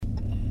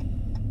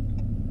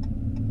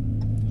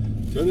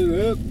Turn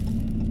it up.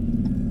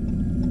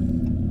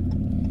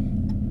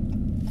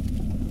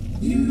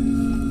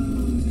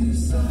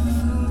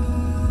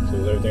 So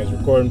everything's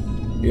recording?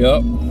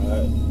 Yep.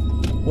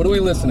 Alright. What are we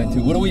listening to?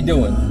 What are we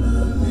doing?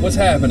 What's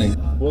happening?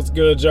 What's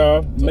good,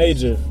 y'all?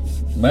 Major.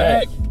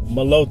 Mac.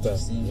 Malota.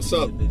 What's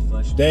up?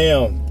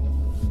 Damn.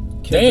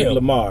 Kendrick Damn.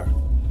 Lamar.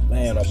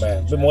 Man, oh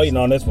man. Been waiting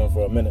on this one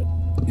for a minute.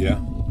 Yeah.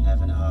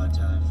 Having a hard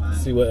time finding.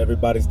 See what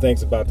everybody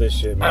thinks about this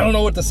shit, man. I don't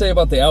know what to say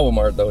about the album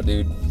art though,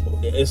 dude.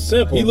 It's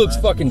simple. He looks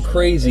fucking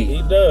crazy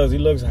He does. He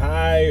looks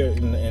high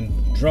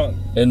and drunk.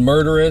 and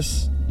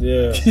murderous.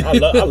 Yeah. I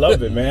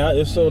love it, man.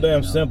 It's so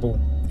damn simple.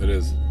 It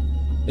is.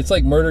 It's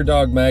like Murder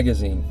Dog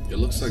magazine. It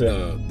looks like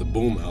the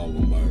Boom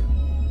album by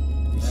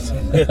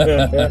Yeah,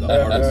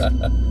 the artist.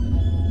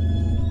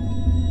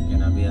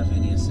 Can I be of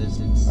any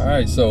assistance? All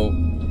right, so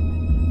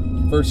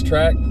first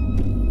track.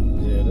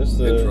 this is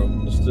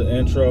the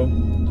intro.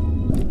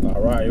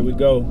 All right, here we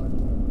go.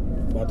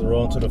 About to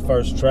roll into the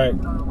first track.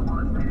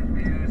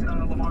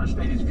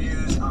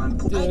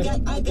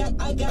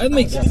 That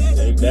makes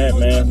Take that,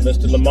 man.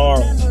 Mr. Lamar,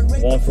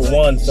 1 for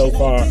 1 so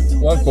far.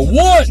 1 for 1.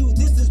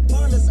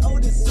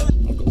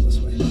 I'll go this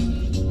way.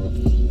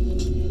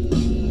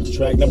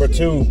 Track number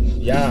 2,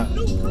 yeah.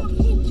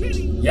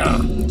 Yeah.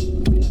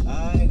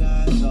 I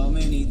got so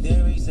many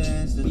theories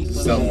and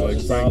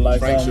Sound like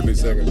Frank should be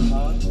singing.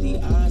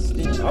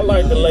 I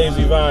like the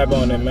lazy vibe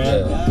on it,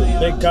 man.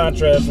 Big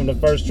contrast from the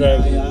first track.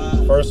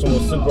 First one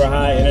was super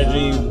high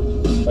energy,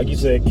 like you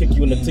said, kick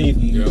you in the teeth.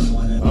 Yeah.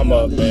 I'm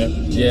up,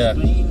 man. Yeah.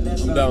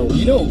 I'm down.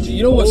 You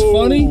know what's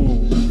funny?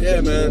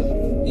 Yeah,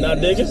 man. Not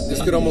digging?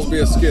 This could almost be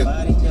a skit.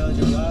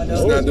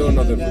 It's not doing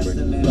nothing for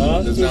me.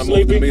 Huh? It's Too not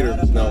moving the sleepy? meter.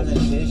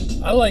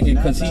 No. I like it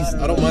because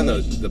I don't mind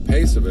the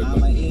pace of it,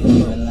 but I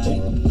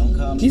don't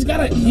know. he's got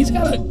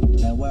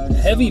a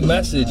heavy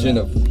message in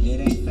a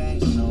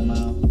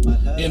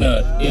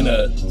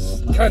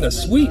kind of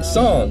sweet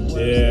song.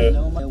 Yeah.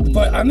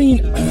 But I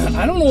mean,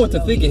 I don't know what to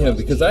think of him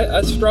because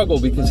I struggle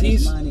because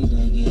he's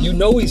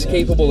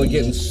capable of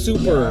getting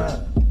super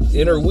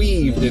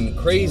interweaved and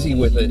crazy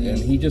with it, and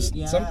he gets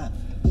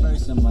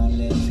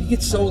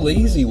so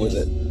lazy with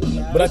it.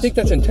 But I think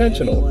that's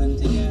intentional.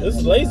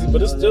 It's lazy,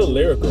 but it's still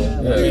lyrical.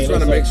 Yeah. He's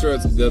trying to make sure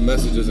the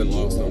message isn't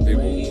lost on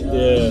people.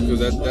 Yeah. Because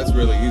that's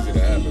really easy to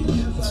happen.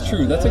 It's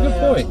true. That's a good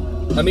point.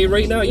 I mean,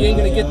 right now you ain't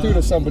gonna get through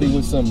to somebody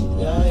with some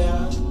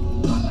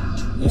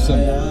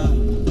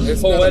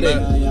It's poetic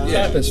not a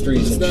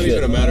tapestries. It's and not shit.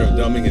 even a matter of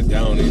dumbing it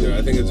down either.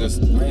 I think it's just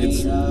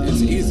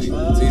it's easy.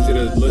 It's easy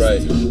to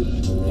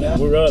listen to.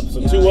 We're up.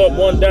 So 2 up,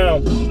 1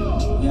 down.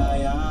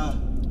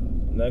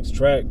 Next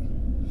track.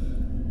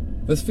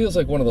 This feels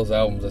like one of those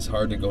albums that's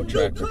hard to go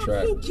track for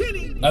track.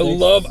 I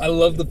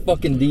love the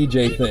fucking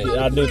DJ thing.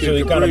 I do too.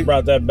 He kind of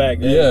brought that back.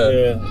 Yeah.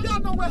 Y'all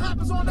know what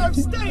happens on Earth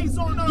stays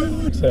on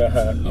Earth.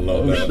 I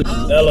love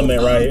that.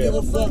 Element right here.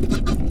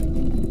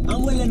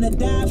 I'm willing to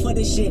die for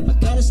this shit.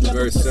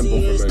 Very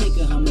simple for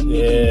me.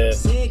 Yeah.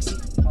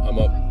 I'm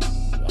up.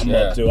 I'm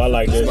up too. I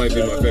like This this. might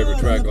be my favorite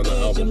track on the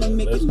album.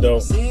 It's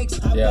dope.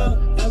 Yeah.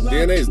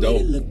 DNA's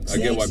dope. I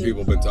get why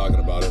people have been talking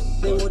about it,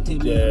 but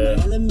Yeah.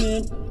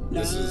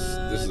 this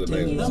is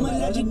amazing.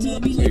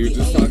 So you're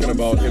just talking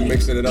about him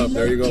mixing it up.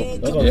 There you go.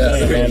 That's what Yeah. I'm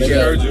saying, man. He It's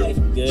heard like,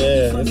 you.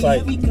 yeah, it's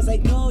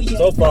like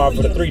so far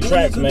for the 3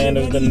 tracks, man.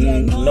 There's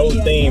been no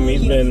theme.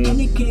 He's been,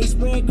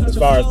 as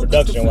far as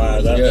production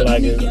wise, I feel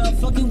like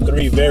it's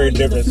 3 very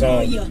different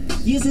songs.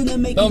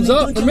 Thumbs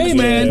up for me,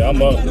 man. Yeah,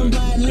 I'm up.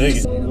 Dig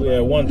it. We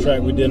had 1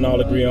 track we didn't all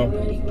agree on.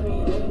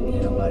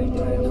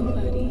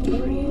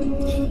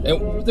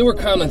 And there were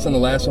comments on the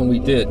last one we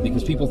did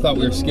because people thought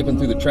we were skipping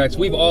through the tracks.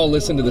 We've all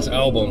listened to this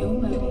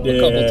album a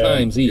couple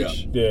times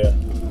each. Yeah.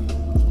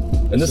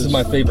 And this is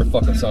my favorite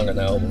fucking song on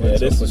the album. Yeah,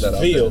 So this put is that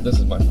out Feel. there. This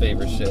is my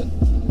favorite shit.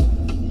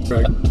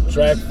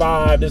 Track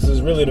 5. This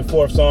is really the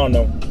 4th song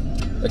though.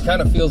 It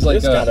kind of feels like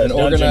It's got a an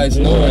dungeon organized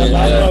feel. noise. I was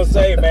Yeah. gonna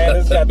say, man,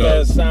 it's got that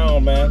does.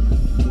 sound, man.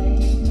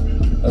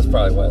 That's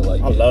probably why I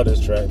like I it. love this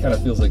track. Kind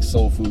of feels like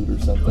soul food or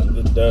something.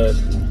 It does.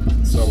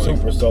 So like,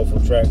 Super soulful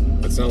track.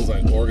 it sounds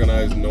like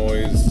Organized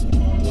Noise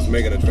was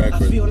making a track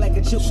for Sade.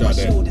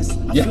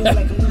 Yeah.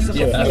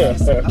 Yeah.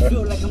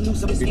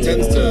 He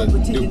tends to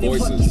do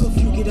voices,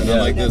 and I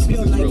like this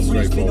because it's real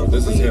straightforward.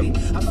 This is him.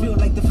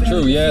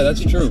 True, yeah,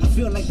 that's true. Cause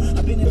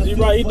you're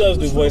right, he does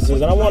do voices,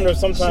 and I wonder if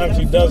sometimes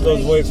he does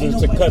those voices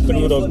to cut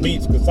through those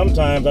beats. Because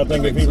sometimes I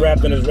think if he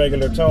rapped in his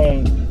regular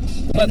tone,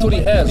 That's what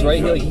he has,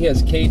 right? He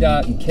has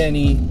K-Dot and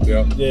Kenny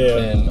Yeah. yeah,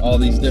 and all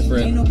these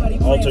different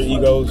alter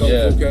egos.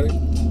 Yeah. Okay.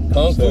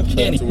 Kung Fu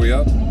Kenny. So we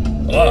up?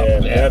 Yeah,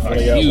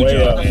 definitely up, huge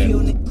way up, up.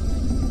 man.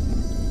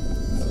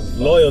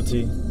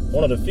 Loyalty,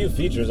 one of the few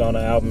features on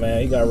the album,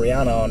 man. He got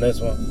Rihanna on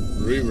this one.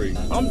 Riri.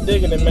 I'm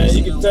digging it, man.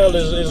 You can tell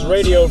it's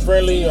radio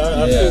friendly.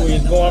 I see where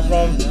he's going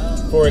from.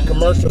 For a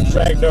commercial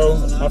track, though,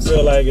 I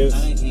feel like it's.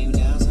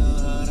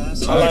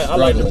 I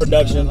like the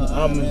production.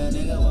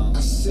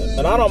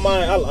 And I don't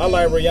mind. I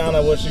like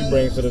Rihanna, what she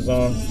brings to the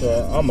song. So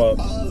I'm up.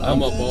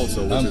 I'm up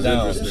also, which I'm is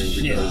down. interesting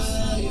Shit.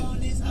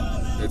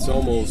 because it's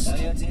almost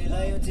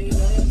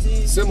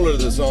similar to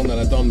the song that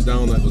I thumbs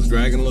down that was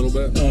dragging a little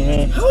bit.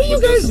 How you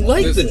guys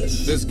like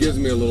this? This gives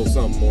me a little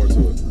something more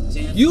to it.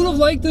 You'd have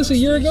liked this a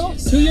year ago?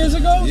 2 years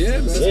ago? Yeah,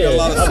 man. It's got a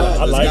lot of sauce.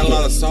 I like it's got it. a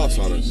lot of sauce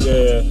on it.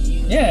 Yeah.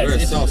 Yeah, Very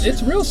saucy.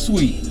 it's real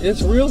sweet.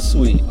 It's real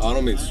sweet. I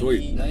don't mean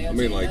sweet. I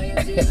mean like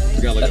it's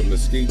got like a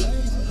mesquite.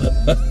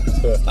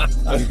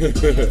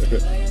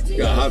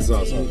 Got hot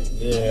sauce on it.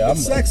 Yeah,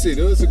 It's sexy,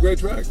 dude. It's a great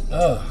track.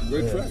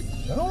 Great Yeah. track.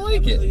 I don't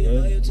like it.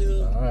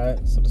 All right.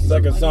 So the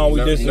second song we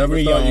Never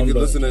disagree thought on. you could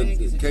but- listen to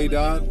K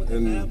Dot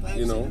and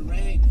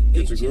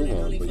get your groove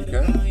on, but you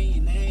can.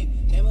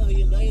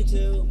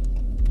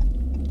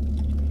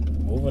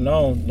 Moving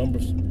on,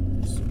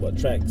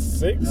 track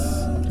 6?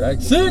 Track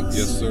 6.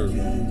 Yes, sir.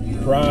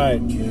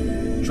 Pride.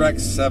 Track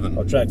 7.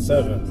 Oh, track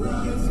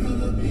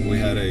 7. We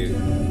had a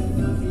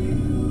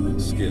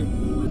skip.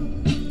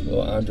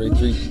 Well, Andre,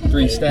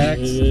 three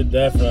stacks. Yeah,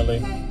 definitely.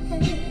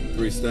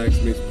 3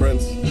 Stacks meets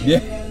Prince. Yeah.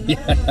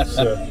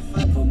 Sure.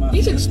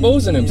 He's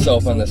exposing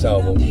himself on this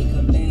album.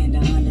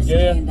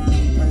 Yeah.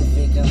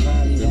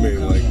 You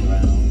mean like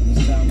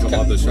come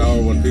out the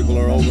shower when people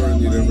are over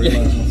and you didn't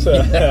realize?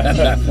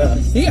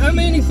 He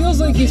feels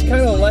like he's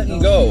kind of letting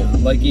go.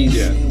 Like he's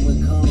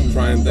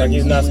Trying things. Like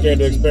he's not scared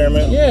to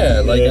experiment.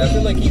 I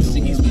feel like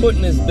he's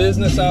putting his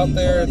business out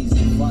there,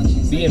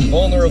 being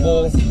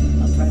vulnerable.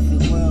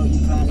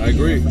 I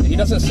agree. He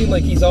doesn't seem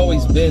like he's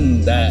always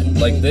been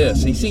like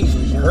this. He seems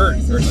hurt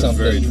or That's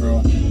something. very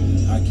true.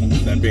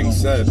 That being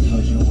said,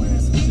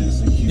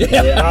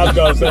 Yeah, I was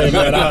gonna say,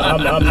 man,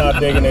 I'm not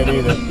digging it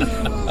either.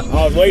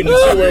 I was waiting to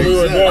see where we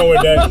were going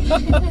with that.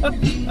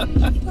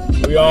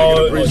 We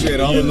all appreciate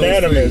all of those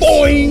unanimous.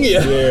 Boing!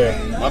 Yeah,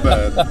 my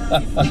bad.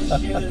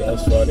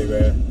 that's funny,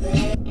 man.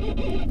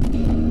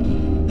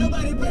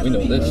 We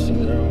know this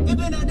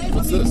shit.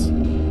 What's this?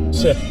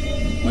 Shit.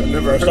 I've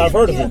never First I've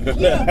heard of it.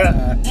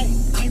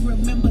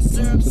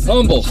 It's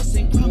humble.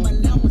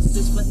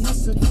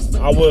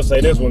 I will say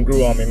this one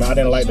grew on me, man. I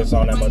didn't like this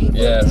song that much.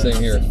 Yeah, same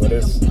here. But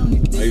it's,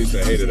 I used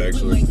to hate it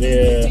actually.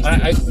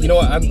 yeah. You know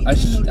what? I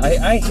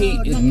hate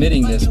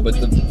admitting this, but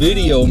the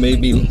video made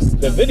me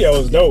The video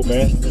is dope,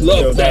 man. The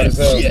love video's that hot as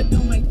hell. shit.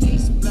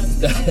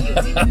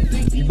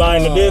 You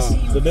buying the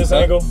disc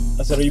angle?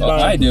 I said, are you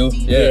buying? I do.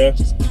 Yeah.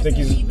 Think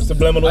he's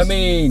subliminal? I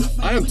mean,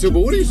 I am too,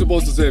 but what are you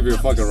supposed to say if you're a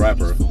fucking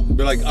rapper?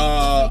 Be like,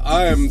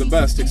 I am the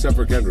best except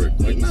for Kendrick.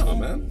 Like, no,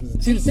 man.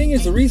 see, the thing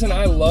is, the reason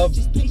I love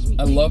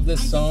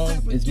this song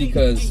is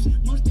because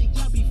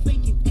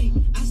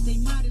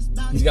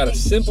he's got a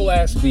simple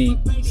ass beat,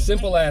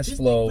 simple ass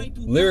flow.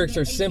 Lyrics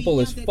are simple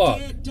as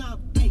fuck,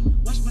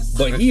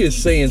 but he is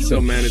saying Still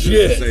some manages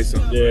shit. to say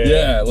something. yeah.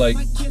 Yeah, like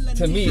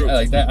to me,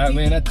 like that.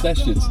 That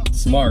shit's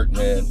smart,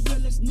 man.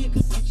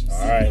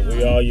 All right,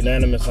 we all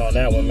unanimous on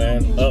that one,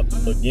 man. Up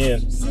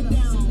again.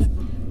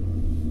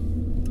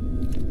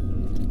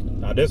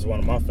 Now this is one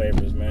of my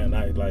favorites, man.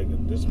 I like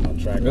it. This is my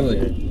track. Really?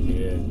 Right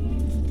here. Yeah.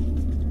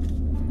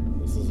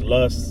 This is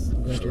Lust.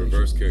 The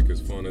reverse kick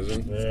is fun,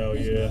 isn't it? Hell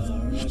yeah.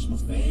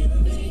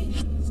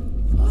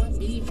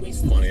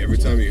 It's funny. Every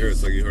time you hear it,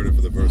 it's like you heard it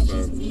for the first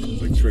time.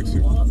 It's like tricks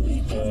you.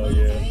 Hell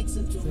yeah.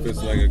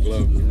 Fits like a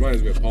glove. It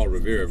reminds me of Paul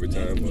Revere every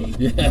time, but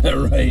Yeah,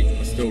 right.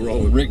 I still roll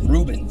with it. Rick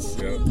Rubens.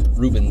 Yeah.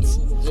 Rubens.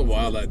 It's a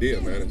wild idea,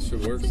 man. It shit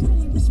works.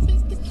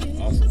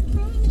 Awesome.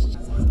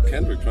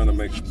 Kendrick trying to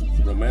make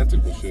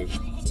romantical shit.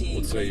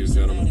 What say you,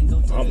 gentlemen?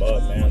 I'm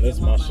up, man. This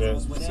is my shit.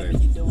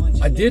 Same.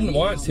 I didn't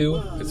want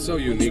to. It's so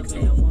unique,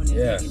 though.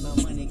 Yeah.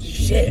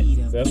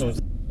 Shit. That's some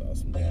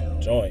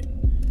joint.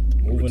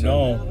 Moving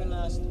on.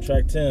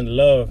 Track 10,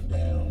 Love.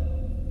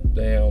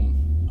 Damn.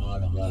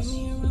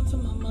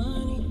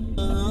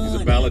 He's a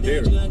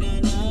balladeer.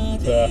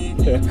 He's a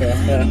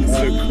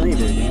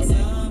crooner, dog.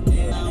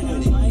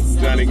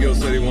 Johnny Gill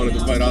said he wanted to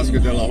fight Oscar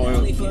De La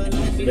Hoya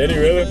Did he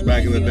really?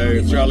 back in the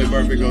day. Charlie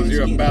Murphy goes,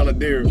 "You're a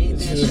balladeer.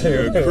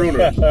 You're a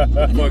crooner. What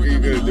the fuck are you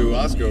gonna do,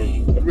 Oscar?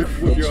 Whip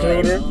your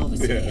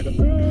ass." Yeah.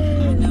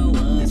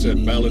 He said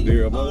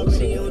balladeer. I'm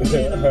also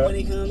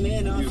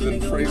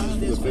using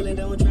phrases for the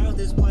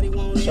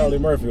 50. Charlie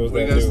Murphy was What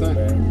do that you guys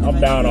dude, think? man. I'm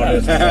down on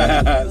this.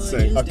 Man.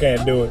 Same. I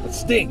can't do it. It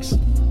stinks.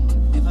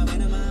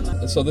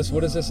 So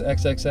what is this?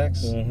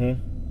 XXX? Mm-hmm.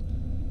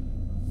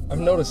 I've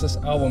noticed this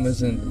album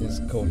isn't as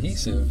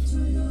cohesive.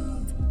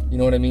 You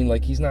know what I mean?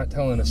 Like he's not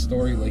telling a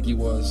story like he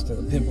was to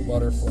Pimp a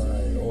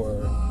Butterfly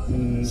or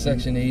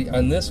Section 8.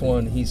 On this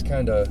one, he's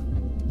kind of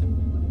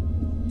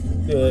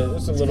Yeah,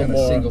 it's a little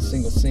more.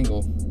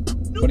 single.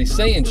 But he's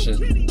saying shit.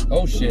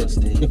 Oh shit. Is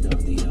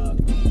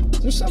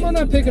there something I'm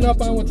not picking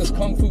up on with this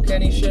Kung Fu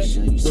Kenny shit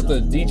with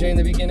the DJ in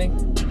the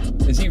beginning?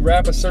 Does he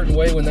rap a certain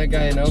way when that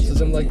guy announces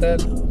him like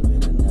that?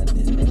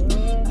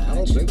 I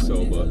don't think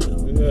so, but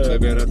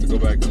maybe I'd have to go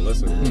back and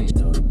listen.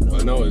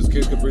 I know, is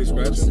Kid Capri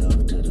scratching?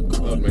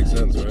 Oh, it makes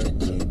sense, right?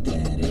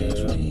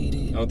 Yeah. I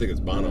don't think it's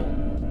Bono.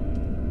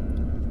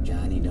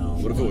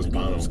 What if it was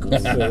Bono?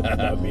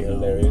 That'd be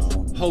hilarious.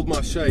 Hold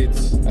my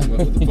shades.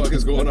 What the fuck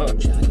is going on?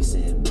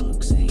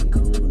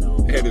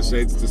 Hand his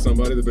shades to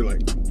somebody, they'd be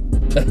like,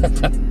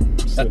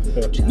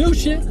 New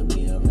shit.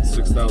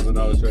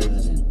 $6,000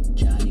 shades.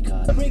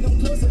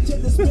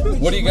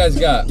 What do you guys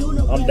got?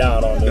 I'm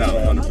down on this,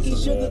 Down, man.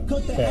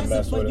 100%. Can't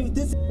mess with it.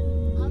 This is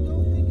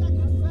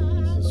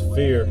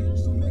Fear.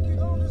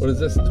 What is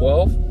this?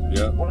 12?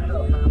 Yeah.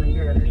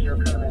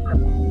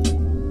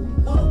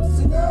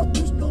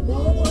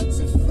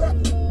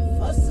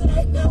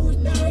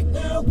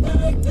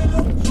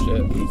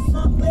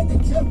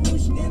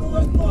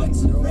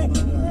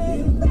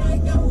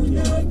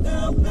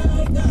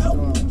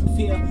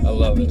 Shit. I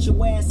love it.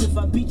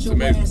 It's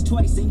amazing.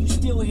 Twice and you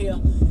still here.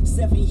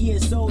 7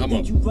 years old. I'm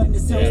up. You run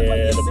this house by Yeah, the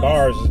yourself.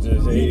 bars is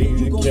just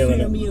he's killing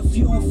it. If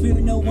you don't fear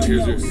no one else.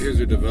 Here's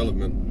your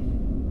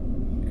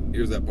development.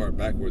 Here's that part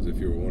backwards if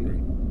you were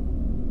wondering.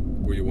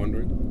 Were you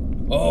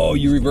wondering? Oh,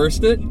 you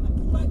reversed it?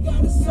 I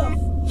gotta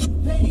suffer.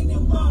 Pain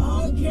in my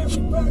heart, carry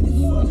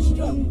burdens for the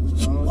struggle.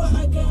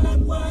 Why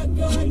God,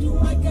 do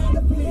I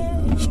gotta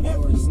bleed?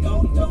 Every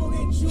stone thrown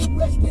at you,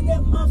 resting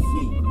at my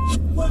feet.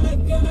 Why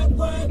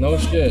God, No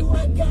shit. do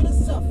I gotta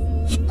suffer?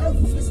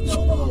 Earth is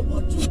no more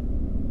what you.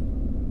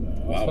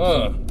 Wow.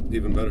 Huh.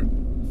 Even better.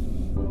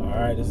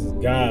 Alright, this is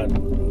God. How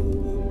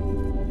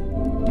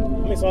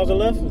many songs are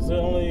left? Is there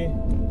only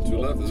 2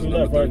 left. This is two number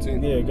left, right?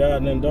 13. Yeah, God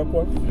and then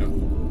Duckworth. Yeah.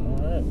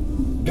 Alright.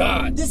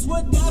 God. This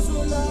what God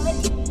feel like.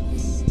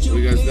 What do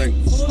you guys think?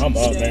 I'm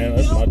up, man.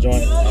 That's my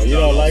joint. You down.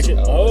 don't like it?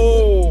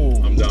 Oh!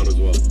 I'm down as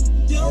well.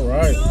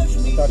 Alright. I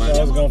thought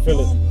y'all was gonna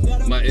feel it.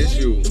 My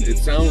issue, it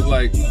sounds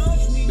like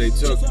they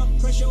took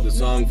the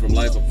song from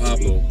Life of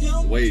Pablo,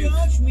 Wave,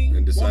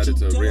 and decided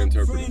to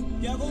reinterpret it.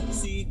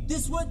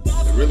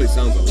 It really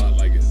sounds a lot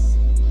like it.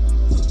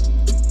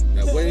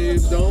 That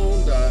wave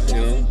don't die,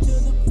 you know?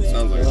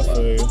 Sounds like I a feel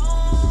lot.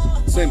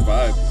 you. Same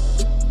vibe.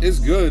 It's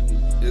good. I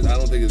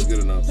don't think it's good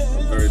enough.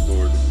 I'm very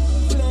bored.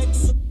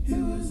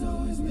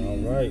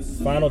 Alright.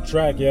 Final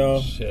track,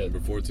 y'all. Shit. Number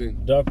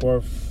 14.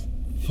 Duckworth.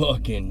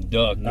 Fucking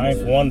duck.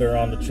 Ninth Wonder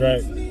on the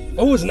track.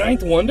 Oh, it was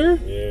Ninth Wonder?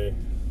 Yeah.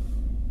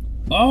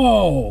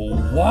 Oh,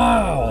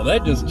 wow.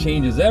 That just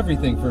changes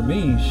everything for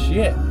me.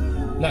 Shit.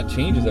 Not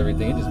changes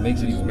everything, it just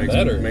makes it even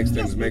better. Makes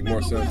things make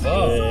more sense.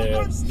 Oh.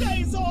 Yeah.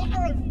 Stays on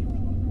earth.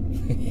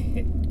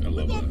 I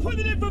love Gonna that. put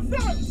it in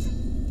reverse.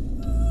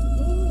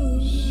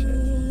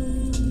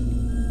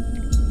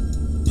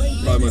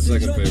 Probably my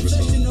second favorite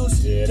song.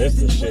 Yeah,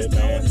 this is the shit,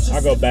 man.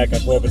 I go back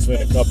and forth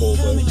between a couple,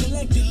 but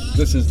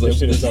This is the, this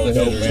shit this is so is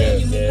the dope,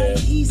 hitter, man. yeah.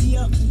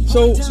 Yeah.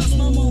 So,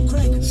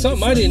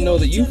 something I didn't know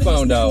that you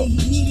found out.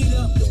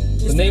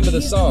 The name of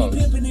the song.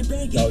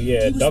 Oh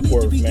yeah,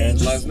 Duckworth, man.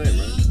 Last name,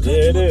 right? Yeah,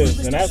 it is,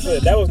 and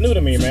that was new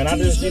to me, man. I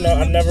just,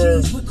 I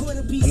never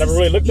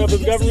really looked up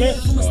his government,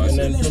 I and see.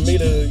 then for me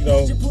to,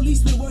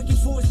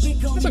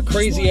 That's a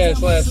crazy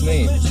ass last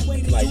name.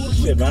 like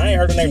shit, man. I ain't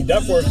heard the name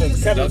Duckworth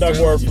since Kevin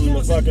Duckworth from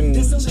the fucking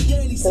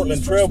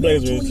Portland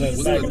Trailblazers since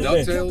Was back it in the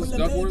day. DuckTales?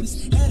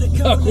 Duckworth?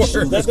 Duckworth.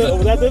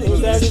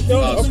 Was that his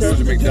Oh, going?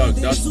 Scrooge Okay. McDuck,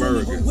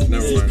 Duckburg.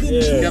 Never mind.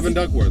 Yeah. Kevin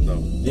Duckworth,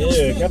 though.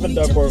 Yeah, Kevin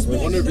Duckworth I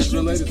was. wonder if he's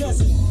related to him.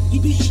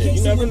 Shit,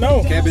 you never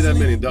know. Can't be that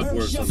many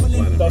Duckworths on the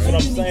planet, That's what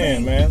I'm right?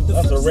 saying, man.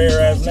 That's a rare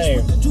ass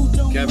name.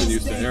 Kevin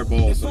used to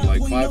airball some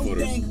like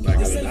 5-footers back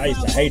in the I day.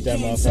 used to hate that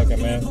motherfucker,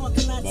 man.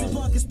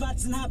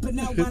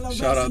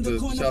 Shout out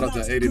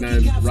to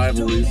 89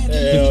 rivalries.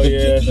 Hell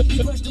yeah.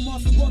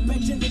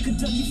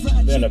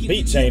 Then the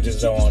beat changes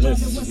though on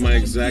this. This is my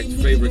exact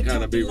favorite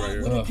kind of beat right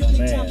here.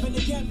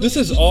 Man. This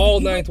is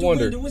all Ninth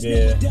Wonder.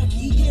 Yeah.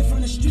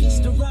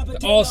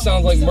 It all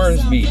sounds like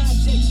Murs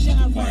beats.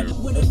 Fire.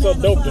 It's so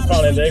dope to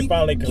they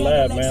finally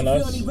collab, man.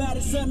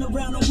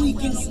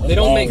 They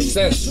don't make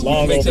sense.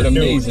 Long It makes it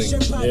overdue.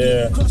 amazing.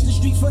 Yeah.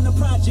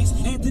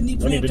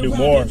 We need to do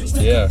more.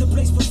 Yeah.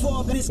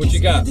 What you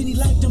got?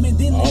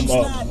 I'm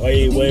up.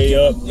 Way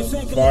up.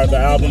 As far as the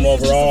album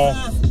overall,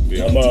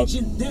 I'm up.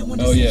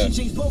 Oh yeah.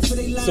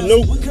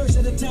 Salute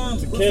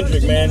to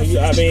Kendrick, man.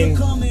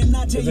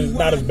 This is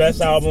not his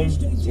best album.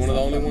 It's one of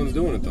the only ones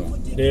doing it though.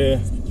 Yeah.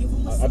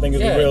 I think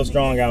it's Yeah. a real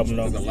strong album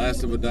The though.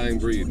 last of a dying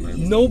breed,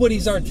 man.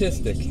 Nobody's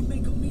artistic. For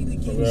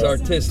He's real.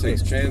 artistic.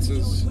 Takes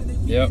chances.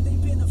 Yep.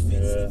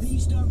 Yeah.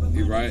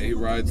 He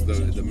rides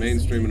the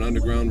mainstream and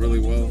underground really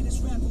well.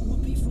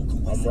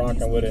 I'm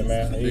rocking with it,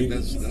 man. I think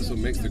that's what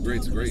makes the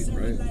greats great,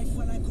 right?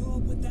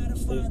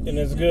 And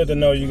it's good to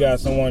know you got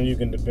someone you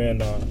can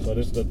depend on. So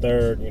this is the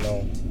third,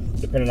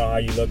 depending on how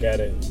you look at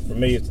it. For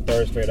me, it's the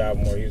third straight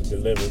album where he's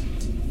delivered.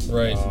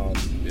 Right.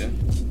 Yeah.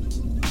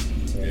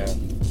 You know,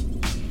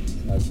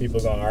 like people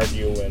gonna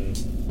argue and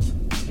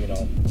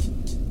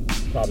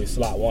probably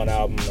slot one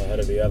album ahead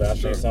of the other. I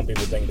Sure. think some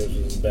people think this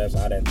is his best.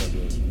 I didn't think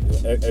it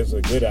was. It's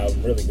a good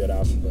album, really good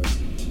album, but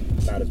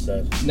not his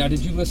best. Now, did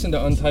you listen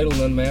to Untitled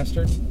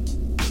Unmastered?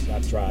 I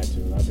tried to.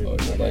 I didn't. Oh,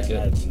 you like it?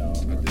 I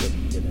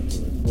didn't get into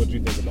it. What do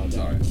you think about that?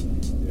 Sorry.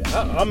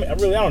 Yeah, I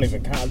don't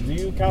even count. Do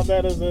you count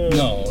that as a?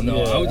 No.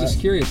 Yeah, I was just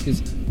curious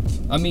because,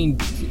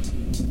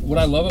 what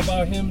I love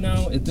about him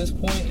now at this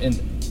point, and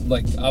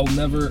like I'll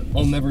never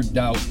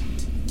doubt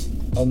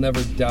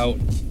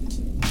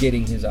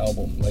getting his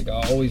album. Like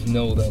I always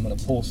know that I'm gonna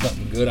pull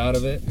something good out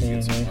of it.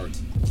 Get some art.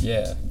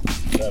 Yeah.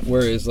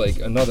 Whereas like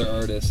another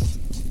artist,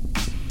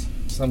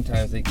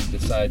 sometimes they can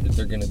decide that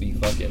they're gonna be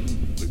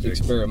fucking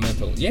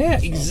experimental. Yeah,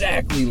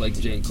 exactly like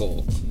J.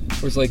 Cole.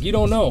 Where it's like, you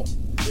don't know.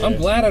 Yeah. I'm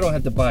glad I don't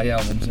have to buy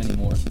albums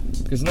anymore.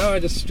 Because now I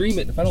just stream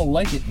it. If I don't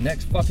like it,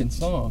 next fucking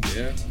song.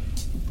 Yeah.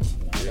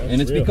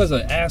 And it's because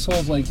of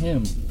assholes like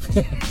him.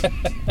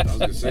 I was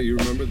gonna say, do you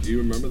remember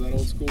that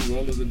old school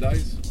roll of the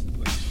dice?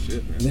 Like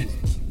shit, man.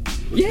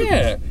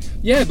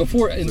 Yeah.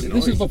 Before, and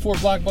this is before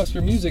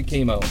Blockbuster Music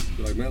came out.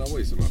 You're like, man, I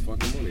wasted my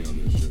fucking money on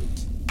this shit.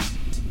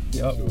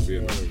 Yep. It would be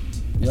annoying.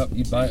 Yep.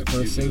 You buy it for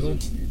a single.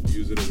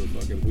 Use it as a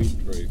fucking wheat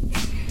tray.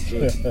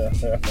 That's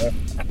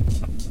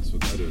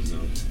what that is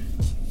now.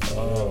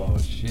 Oh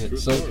shit!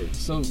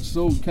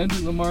 So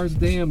Kendrick Lamar's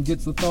 "Damn"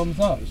 gets the thumbs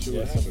up.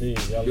 You're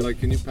like,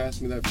 can you pass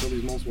me that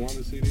Philly's Most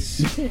Wanted CD?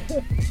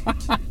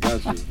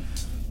 Got you.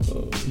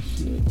 Oh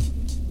shit!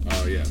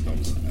 Oh yeah,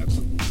 thumbs up,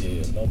 absolutely.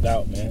 Yeah, no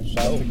doubt, man.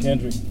 Shout out to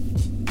Kendrick.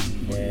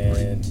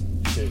 And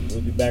shit,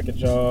 we'll be back at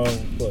y'all.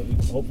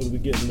 Hopefully we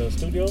get in the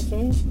studio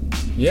soon.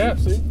 Yeah.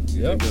 See?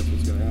 You think that's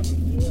what's gonna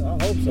happen? Yeah,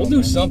 I hope so. We'll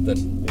do something.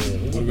 Yeah,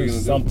 we'll do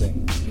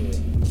something.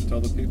 Yeah. Tell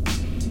the people.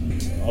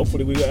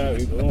 Hopefully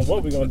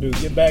what we're gonna do,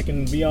 get back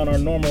and be on our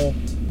normal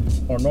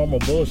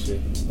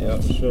bullshit. Yeah,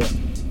 for sure.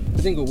 I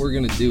think what we're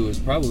gonna do is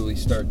probably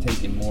start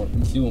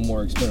doing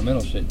more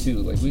experimental shit too.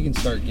 Like we can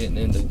start getting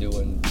into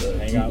doing the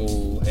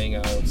Google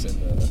Hangouts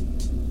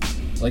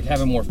and like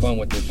having more fun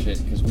with this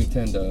shit because we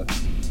tend to.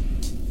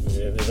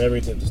 If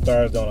everything, the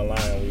stars don't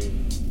align,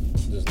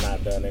 we've just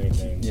not done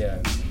anything.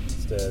 Yeah.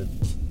 Instead,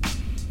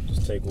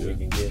 just take what we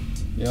can get.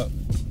 Yep.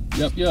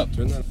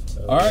 Turn that.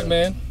 All right,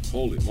 man.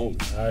 Holy moly.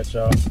 All right,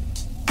 y'all.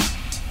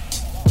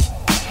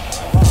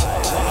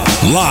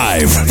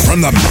 Live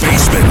from the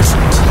basement.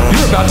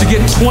 You're about to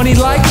get 20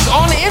 likes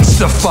on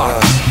InstaFuck.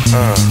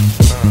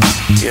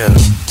 Yeah,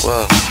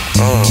 well,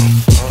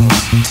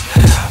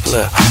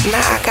 look,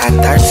 now I got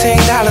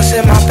 $13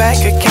 in my bank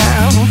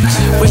account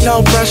with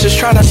no brushes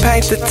trying to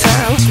paint the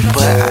town,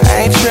 but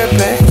I ain't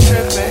tripping.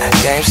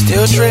 Game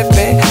still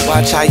dripping.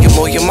 Watch how you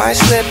move, you might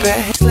slip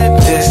it.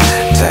 This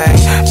thing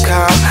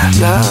called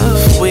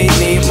love, we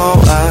need more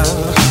of.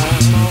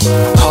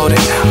 Hold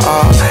it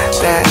all,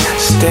 that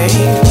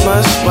steam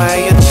must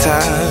weigh your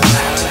time.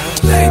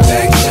 Lay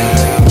back,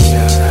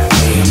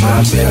 me and my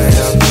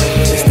business.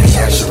 It's the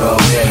natural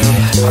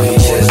living. We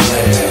just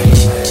living.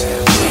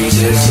 We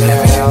just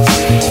living.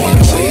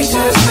 We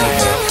just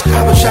living. I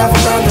would travel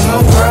around the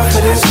whole world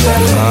for this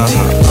feeling.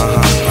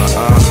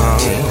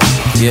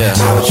 Yeah.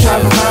 I would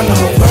travel around the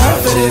whole world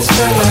for this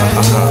feeling.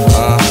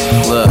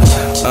 Look,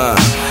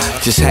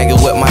 just hanging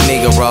with my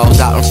nigga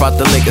rolls out in front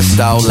the liquor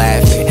store,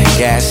 laughing,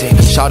 gassing.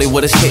 Shawty,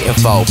 what it's hitting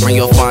for? Bring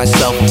your fine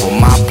self over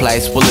my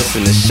place. We'll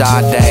listen to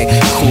Sade,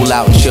 cool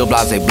out and chill,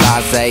 blase, and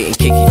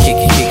kicky,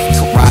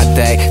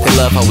 karate. They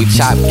love how we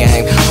chop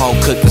game, home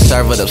cooked and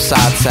serve it up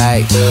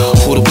saute.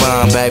 Who the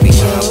bomb, baby?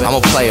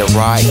 I'ma play it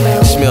right.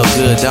 It smell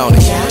good, don't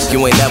it?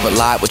 You ain't never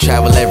lied. We'll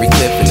travel every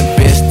clip in the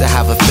bitch to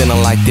have a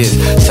feeling like this.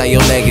 Say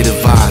your negative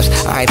vibes.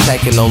 I ain't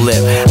taking no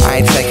lip. I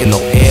ain't taking no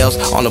L's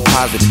on a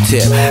positive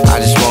tip. I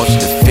just want you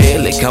to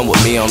feel it. Come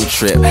with me on the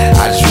trip.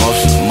 I just want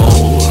you to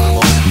move.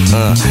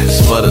 It's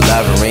for the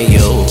lover in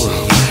you.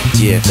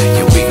 Yeah,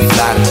 we can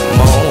fly to the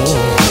moon.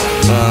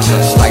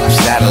 It's like them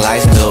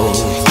satellites do.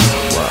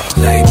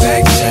 Lay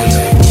back,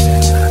 chillin'.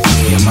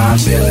 Me and my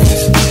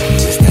feelings.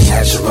 It's the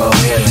natural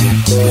healing.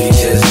 We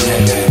just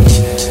living.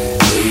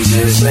 We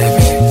just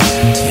living.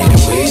 Yeah,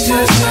 we just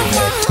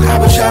living. I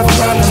would travel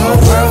around the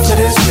whole world for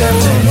this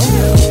feeling.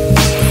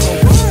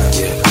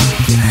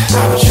 I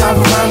would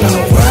travel around the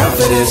whole world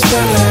for this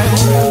feeling.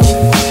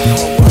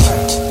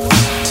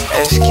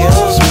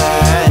 Excuse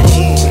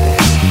me,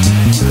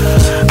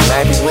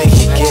 maybe we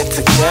could get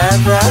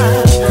together,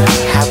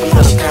 have a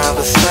little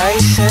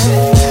conversation.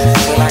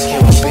 Feel like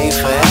it would be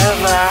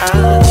forever.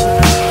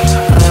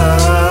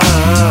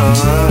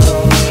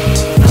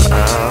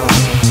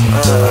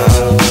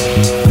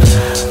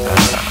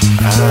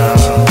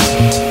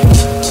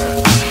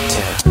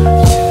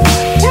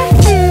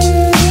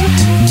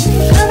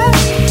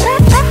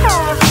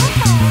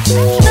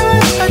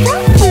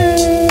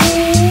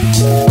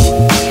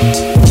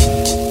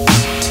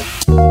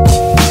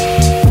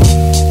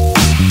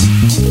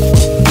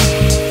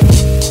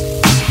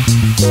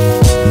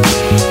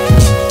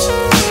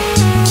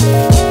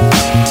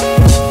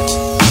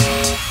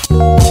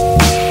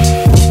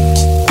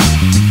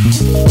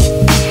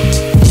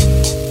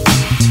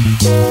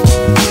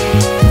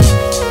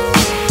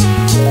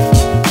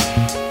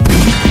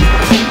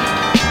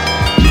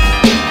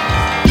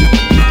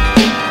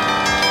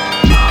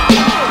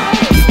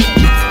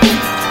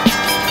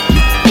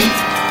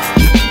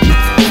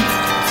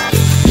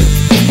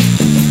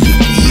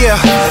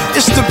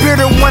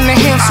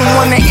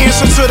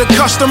 To the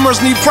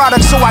customers need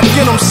products, so I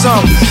get them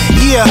some.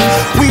 Yeah,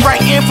 we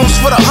write anthems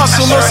for the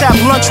hustlers, have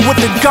lunch with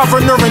the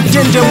governor and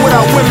dinner with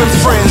our women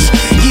friends.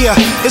 Yeah,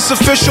 it's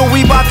official,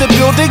 we bout to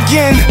build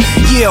again.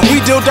 Yeah,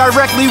 we deal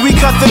directly, we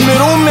cut the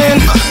middlemen.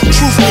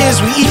 Truth is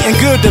we eating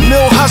good. The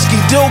Mill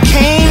Husky Dill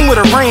came with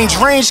a range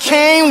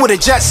came with a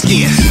jet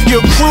ski.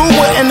 Your crew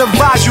wouldn't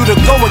advise you to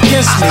go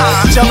against me.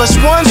 Jealous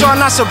ones are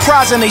not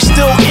surprised and they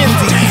still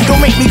envy. Don't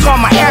make me call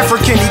my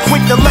African, he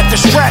quick to let the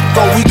strap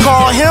go. We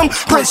call him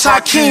Prince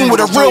Hakeem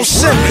with a real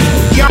simi.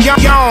 Y'all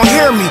don't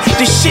hear me,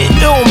 this shit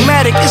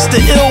illmatic, it's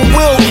the ill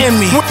will in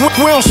me.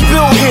 We don't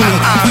spill Henny,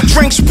 we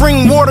drink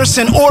spring waters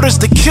and orders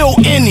to kill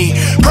any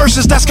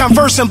persons that's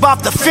conversing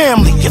about the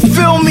family. You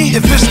feel me?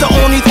 If it's the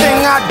only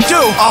thing I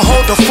do, I'll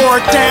hold the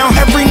fort down.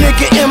 Every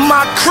nigga in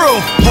my crew,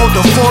 hold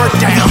the fort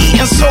down.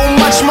 Eating so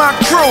much my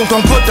crew,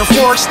 don't put the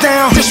forks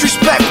down.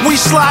 Disrespect, we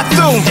slide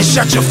through and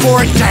shut your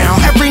fort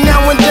down. Every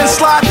now and then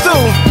slide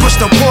through, push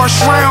the Porsche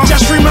round.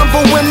 Just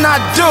remember when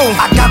I do,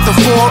 I got the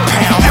 4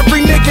 pound.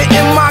 Every nigga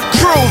in my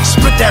crew,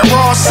 spit that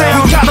raw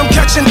sound. Got them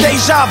catching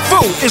deja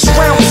vu, it's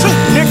round 2,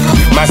 nigga.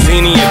 My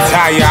Zini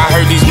attire, I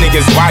heard these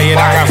niggas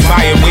wired. I got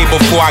fired way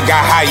before I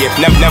got hired.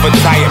 Never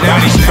tired,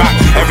 bodies drop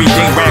every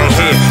day round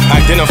here.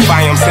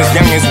 Identify them since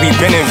young as we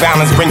been in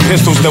violence. Bring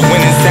pistols to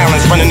win in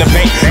silence, running the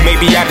bank.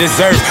 Maybe I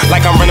deserve,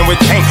 like I'm running with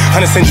Tank.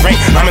 Hunterson drink,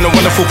 I'm in a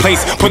wonderful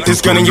place. Put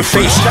this gun in your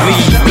face,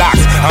 bleed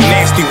blocks. I'm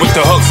nasty with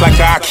the hooks like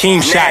a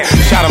Hakeem shot.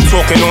 Shot him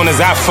talking on his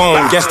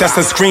iPhone, guess that's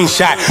a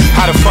screenshot.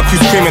 How the fuck you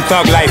screaming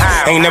thug life?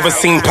 Ain't never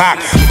seen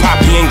Pac.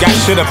 Poppy ain't got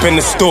shit up in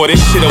the store,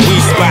 this shit a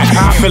weed spot.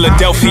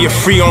 Philadelphia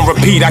free on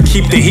repeat, I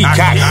keep the heat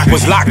cock.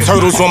 Was locked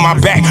turtles on my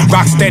back,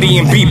 rock steady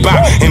and bebop.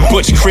 And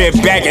Butch crib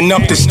bagging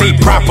up the state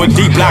proper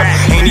D-block.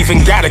 Ain't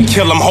even gotta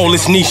kill him, hold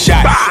his knee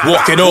shot.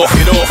 Walk it off,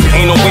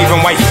 ain't no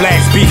waving white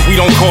flags, beef, we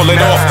don't call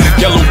it off.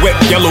 Yellow whip,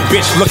 yellow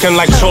bitch, looking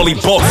like Charlie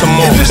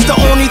Baltimore. If it's the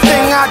only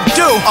thing I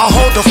do, I'll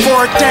hold the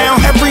fort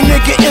down. Every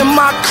nigga in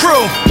my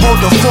crew, hold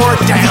the fort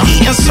down.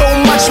 Eating so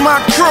much my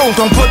crew,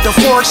 don't put the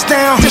forks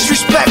down.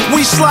 Disrespect,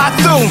 we slide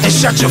through and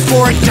shut your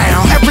fort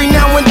down. Every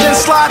now and then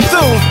slide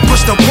through,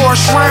 push the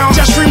Porsche round.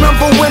 Just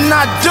remember when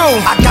I do,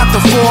 I got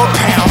the 4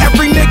 pound.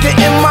 Every nigga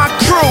in my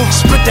crew,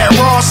 spit that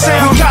raw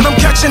sound. We got them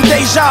catching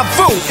deja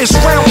vu, it's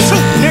round 2,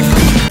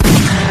 nigga.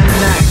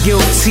 Not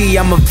guilty,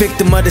 I'm a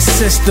victim of the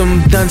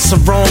system. Done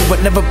some wrong,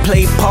 but never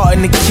played part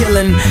in the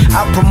killing.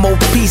 I promote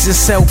peace and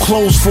sell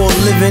clothes for a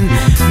living.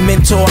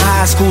 Mentor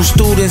high school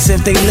students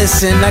if they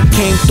listen. I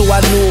came through,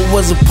 I knew it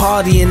was a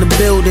party in the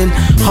building.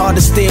 Hard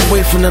to stay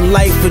away from the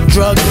life of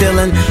drug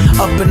dealing.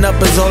 Up and up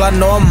is all I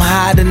know, I'm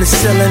high in the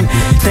ceiling.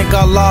 Thank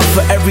Allah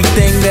for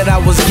everything that I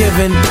was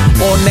given.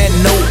 On that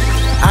note,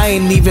 I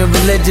ain't even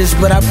religious,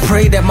 but I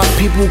pray that my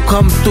people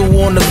come through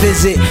on a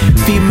visit.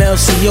 Female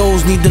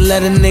CEOs need to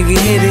let a nigga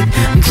hit it.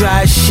 I'm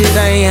dry as shit,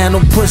 I ain't had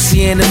no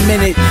pussy in a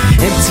minute.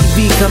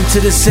 MTV come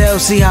to the cell,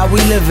 see how we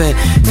living.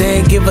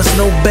 They ain't give us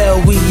no bell,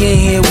 we in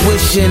here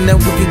wishing that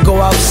we could go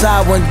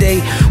outside one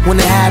day. When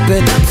it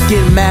happened,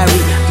 get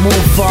married,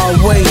 move far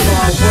away.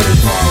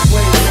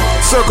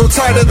 Circle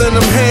tighter than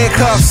them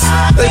handcuffs.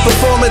 They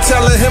performing,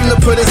 telling him to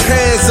put his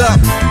hands up.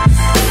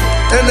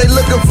 And they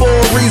looking for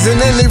a reason,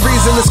 any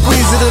reason to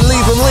squeeze it and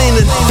leave him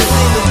leaning.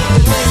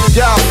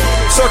 Yo,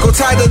 circle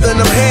tighter than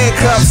them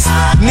handcuffs.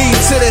 Knee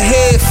to the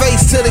head,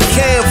 face to the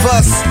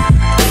canvas.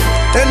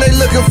 And they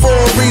looking for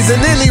a reason,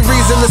 any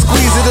reason to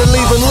squeeze it and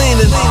leave them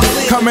leaning.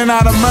 Coming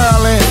out of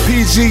Maryland,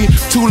 PG,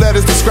 2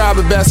 letters describe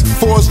it best.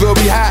 Forestville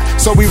be hot,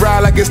 so we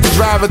ride like it's the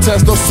driver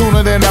test. No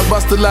sooner than I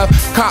busted left,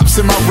 cops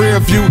in my rear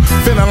view,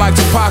 feeling like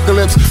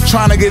apocalypse,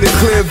 trying to get a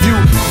clear view.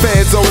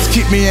 Feds always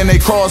keep me in their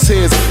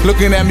crosshairs,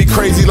 looking at me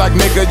crazy like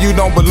nigga, you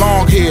don't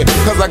belong here.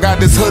 Cause I got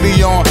this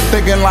hoodie on,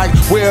 thinking like,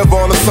 where have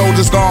all the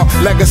soldiers gone?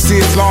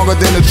 Legacy is longer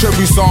than the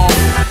tribute song.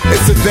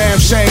 It's a damn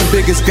shame,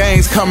 biggest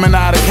gangs coming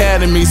out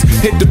academies.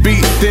 Hit the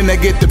beat, then they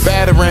get the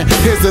battering.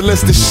 Here's a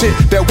list of shit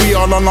that we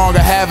all no longer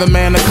having,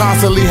 man. They're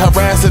constantly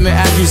harassing and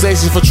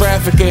accusations for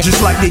trafficking.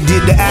 Just like they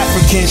did the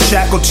Africans,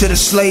 shackled to the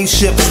slave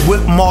ships.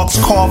 Whip marks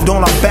carved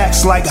on our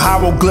backs like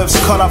hieroglyphs.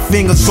 Cut our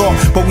fingers off,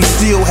 but we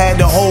still had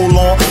to hold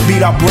on.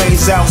 Beat our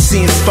brains out,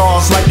 seeing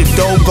stars like the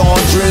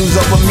doggone. Dreams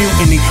of a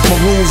mutiny,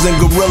 maroons and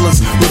gorillas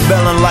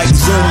rebelling like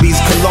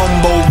zombies.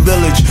 Colombo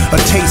village, a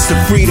taste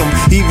of freedom,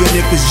 even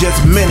if it's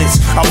just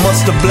minutes. I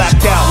must have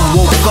blacked out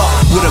and woke up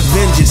with a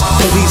vengeance.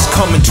 Police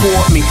coming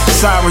toward me,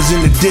 sirens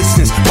in the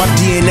distance. My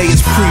DNA is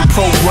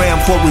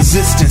pre-programmed for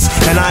resistance,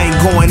 and I ain't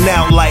going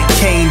out like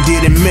Cain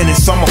did in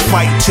minutes. I'ma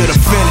fight to the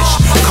finish,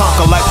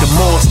 conquer like the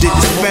Moors did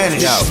the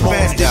Spanish.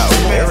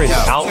 There is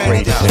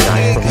outrage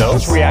tonight from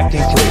those reacting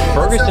to a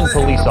Ferguson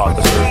police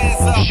officer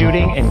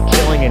shooting and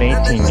killing an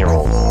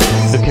 18-year-old.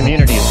 The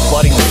community is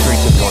flooding the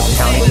streets of North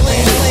County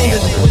demanding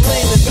answers.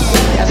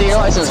 Ya se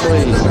llegó a esos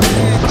juegos.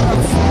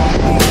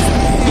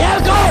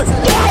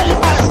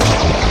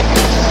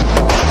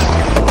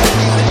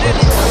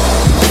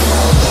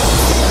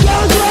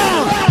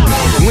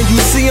 When you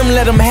see him,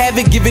 let them have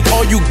it, give it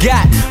all you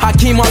got.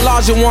 Hakeem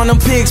Elijah want them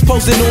pigs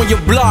posted on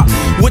your block.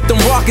 With them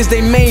rockets,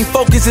 they main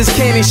focus is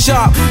cannon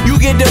sharp. You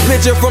get the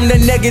picture from the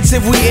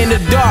negative, we in the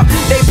dark.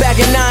 They back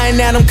in 9,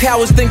 now them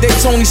cowards think they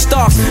Tony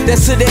Starks.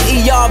 That's to the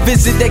ER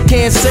visit, they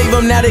can't save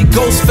them, now they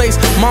ghost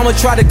face. Mama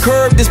try to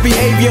curb this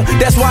behavior,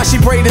 that's why she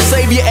pray to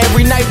Savior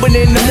every night. But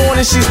in the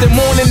morning, she's the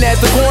morning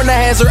as the coroner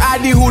has her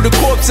ID who the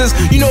corpse is.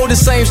 You know the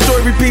same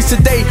story repeats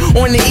today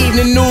on the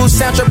evening news.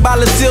 Soundtrack by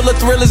Lucille, the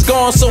thrill is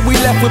gone, so we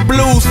left with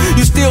blues.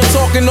 You still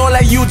talking all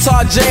that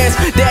Utah jazz.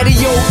 Daddy,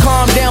 yo,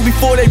 calm down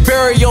before they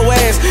bury your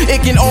ass.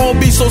 It can all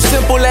be so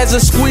simple as a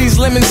squeeze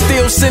lemon,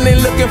 still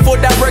sinning, looking for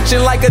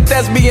direction like a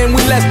thespian.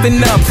 We less than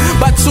up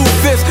by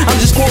 2/5. I'm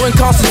just quoting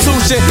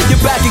Constitution.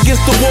 Your back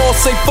against the wall,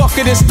 say fuck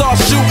it and start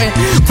shooting.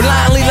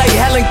 Blindly like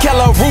Helen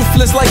Keller,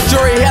 ruthless like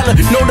Jerry Heller.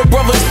 Know the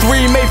brothers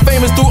 3 made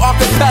famous through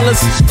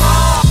acapellas.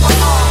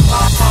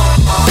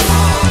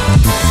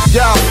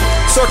 Yo,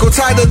 circle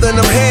tighter than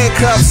them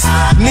handcuffs.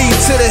 Knee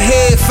to the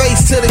head,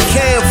 face to the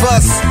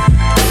canvas.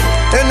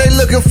 And they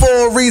looking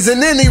for a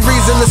reason, any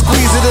reason to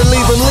squeeze it and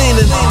leave them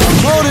leaning.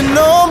 Holding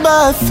on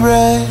by a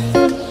thread.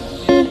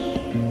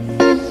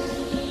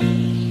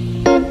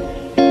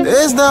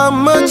 There's not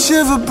much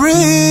of a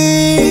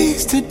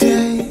breeze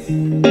today.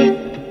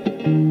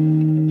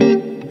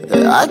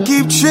 I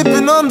keep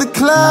tripping on the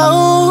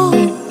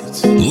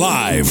clouds.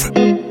 Live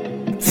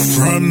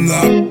from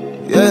the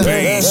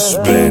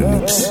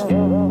basement.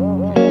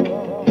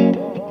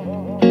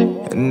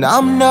 And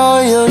I'm no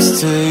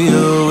use to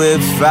you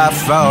if I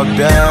fall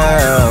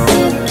down.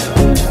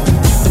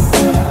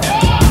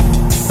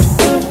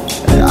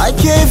 I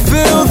can't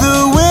feel the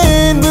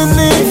wind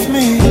beneath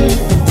me.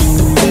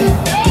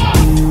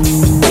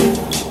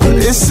 But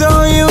it's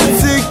on you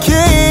to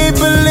keep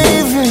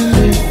believing.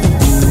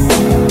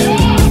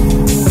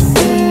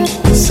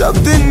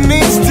 Something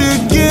needs to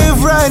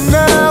give right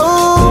now.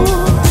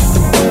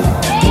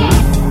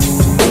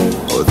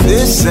 Oh,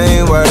 this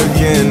ain't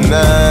working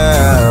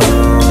now.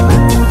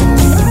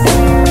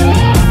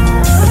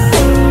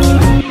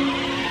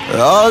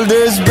 All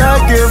this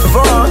back and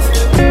forth,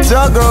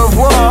 tug of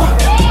war.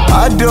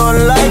 I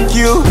don't like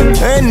you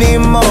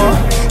anymore.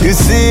 You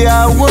see,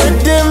 I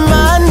wouldn't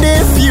mind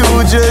if you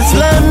just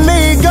let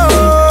me go.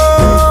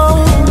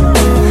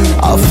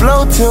 I'll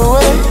float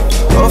away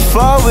or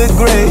fall with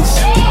grace.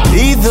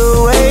 Either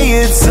way,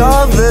 it's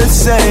all the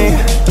same.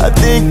 I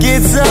think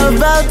it's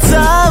about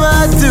time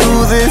I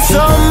do this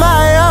on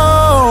my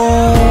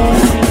own.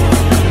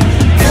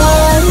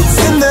 Kites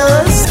in the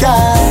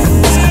skies.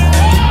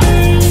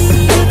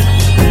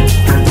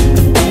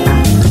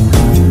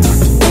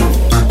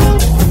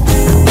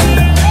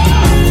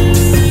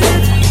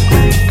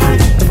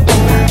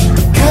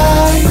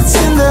 Kites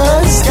in the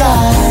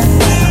skies.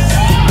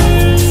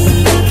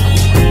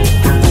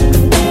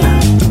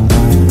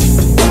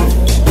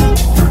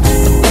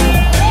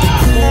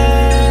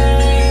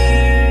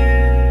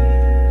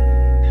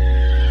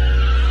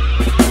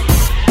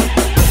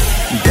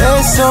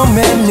 So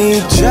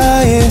many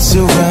giants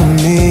around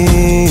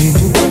me,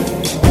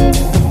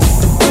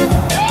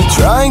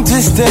 trying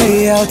to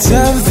stay out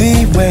of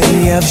the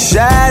way of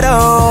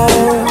shadows,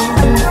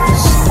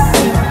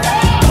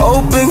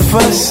 hoping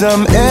for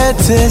some air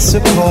to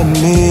support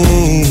me.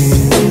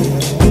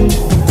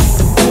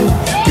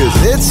 Cause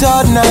it's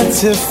hard not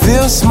to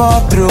feel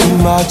small through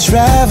my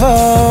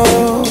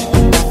travel.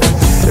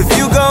 If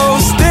you go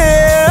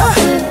still,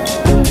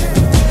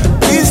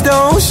 please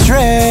don't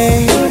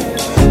stray.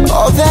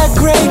 All that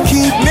gray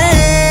keep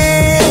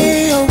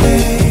me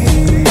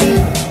away.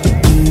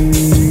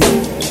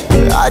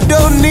 I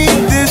don't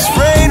need this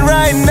rain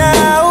right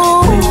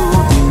now.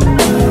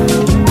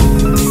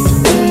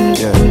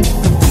 Yeah.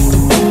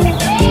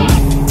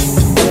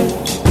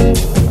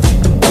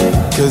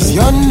 Cause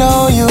you're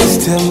no use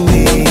to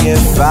me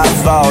if I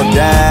fall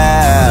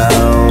down.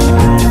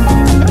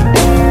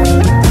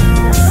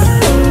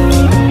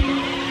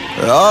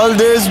 All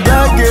this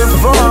back and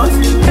forth,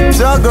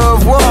 tug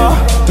of war.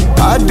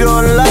 I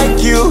don't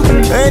like you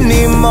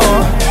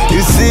anymore.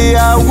 You see,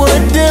 I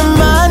wouldn't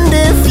mind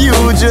if you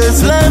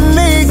just let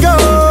me go.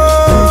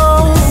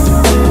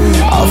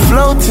 I'll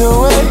float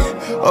away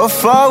or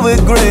fall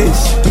with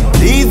grace.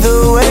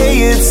 Either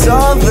way, it's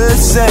all the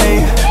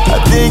same. I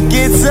think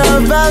it's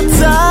about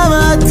time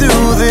I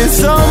do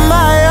this on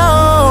my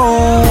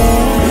own.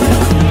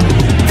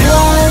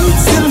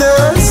 Lights in the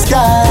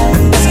skies.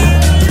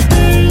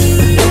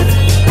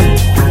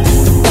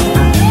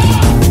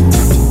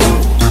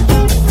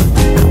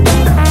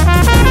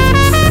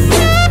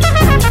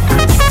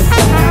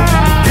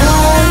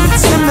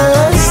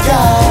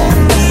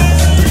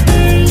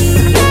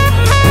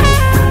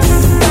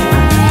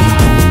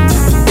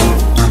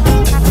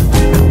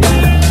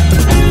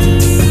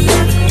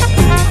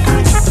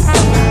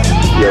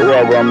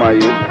 My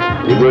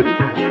you good?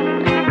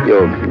 Yo,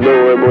 don't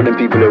worry about them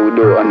people that who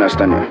don't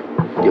understand you.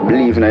 You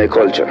believe in your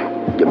culture.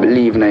 You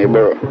believe in your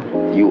borough.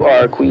 You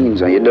are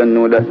Queens and you don't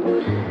know that.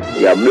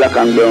 You are black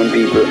and brown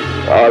people.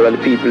 All of the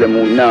people them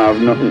who now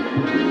have nothing.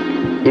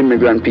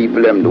 Immigrant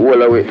people them the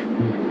whole away.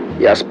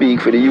 You speak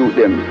for the youth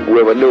them.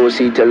 Whoever those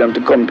see, tell them to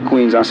come to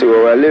Queens and see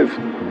where I live.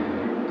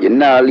 You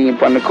now lean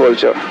upon the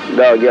culture.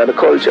 Dog, you are the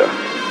culture.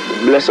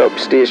 Bless up,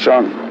 stay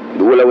strong.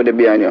 The whole of way they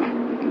behind you.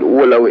 The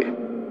whole of way.